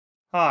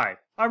Hi,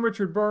 I'm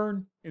Richard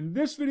Byrne. In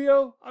this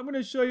video, I'm going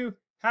to show you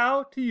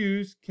how to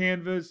use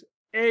Canva's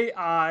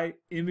AI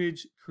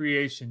image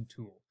creation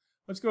tool.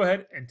 Let's go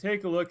ahead and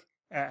take a look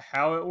at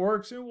how it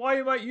works and why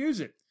you might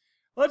use it.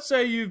 Let's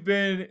say you've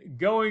been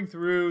going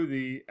through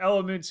the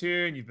elements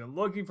here and you've been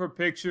looking for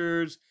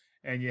pictures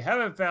and you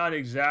haven't found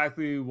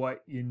exactly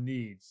what you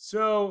need.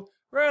 So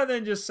rather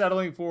than just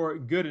settling for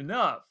good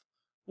enough,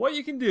 what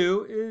you can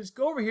do is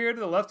go over here to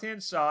the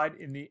left-hand side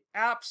in the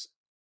apps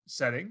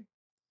setting.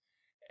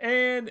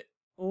 And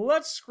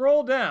let's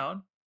scroll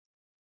down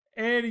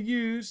and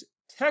use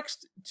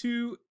text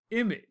to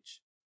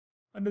image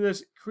under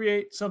this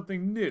create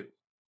something new.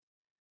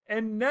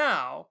 And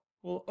now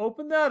we'll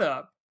open that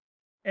up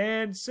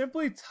and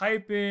simply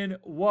type in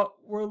what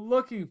we're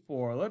looking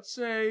for. Let's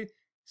say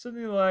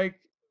something like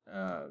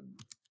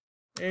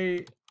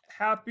a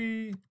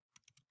happy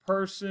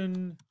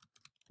person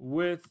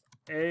with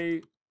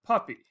a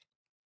puppy,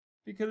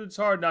 because it's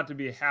hard not to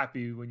be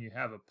happy when you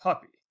have a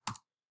puppy.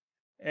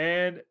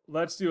 And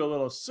let's do a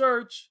little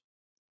search,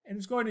 and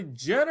it's going to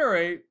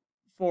generate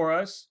for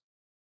us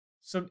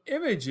some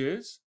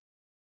images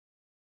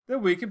that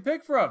we can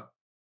pick from.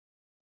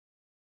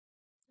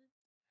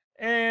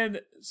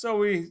 And so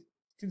we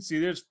can see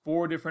there's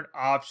 4 different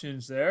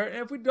options there. And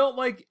if we don't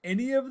like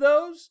any of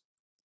those,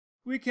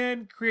 we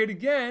can create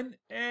again,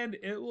 and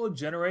it will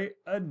generate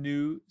a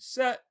new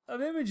set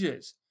of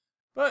images.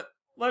 But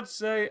let's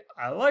say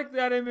I like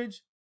that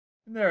image,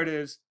 and there it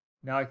is.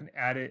 Now I can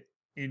add it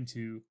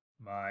into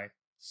my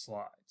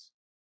slides.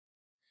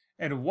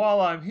 And while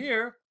I'm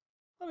here,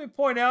 let me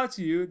point out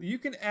to you that you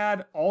can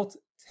add alt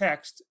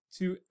text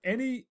to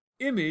any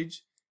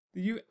image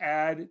that you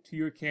add to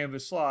your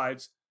Canvas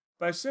slides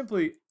by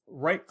simply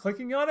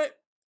right-clicking on it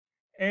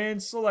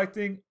and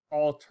selecting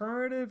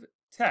alternative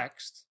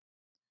text,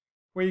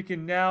 where you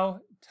can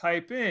now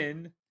type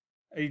in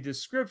a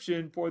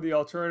description for the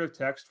alternative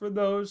text for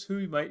those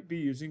who might be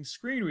using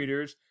screen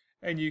readers.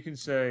 And you can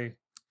say,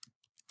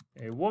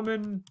 a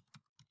woman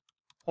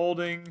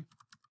holding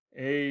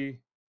a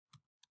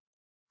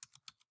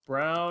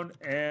brown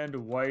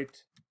and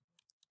white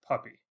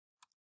puppy.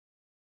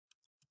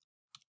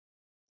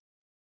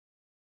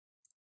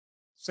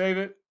 Save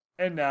it,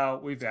 and now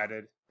we've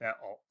added that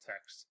alt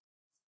text.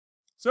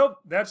 So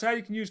that's how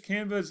you can use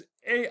Canva's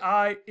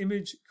AI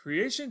image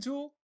creation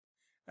tool.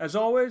 As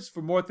always,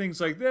 for more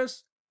things like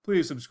this,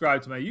 please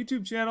subscribe to my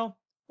YouTube channel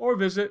or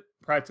visit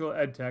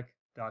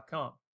practicaledtech.com.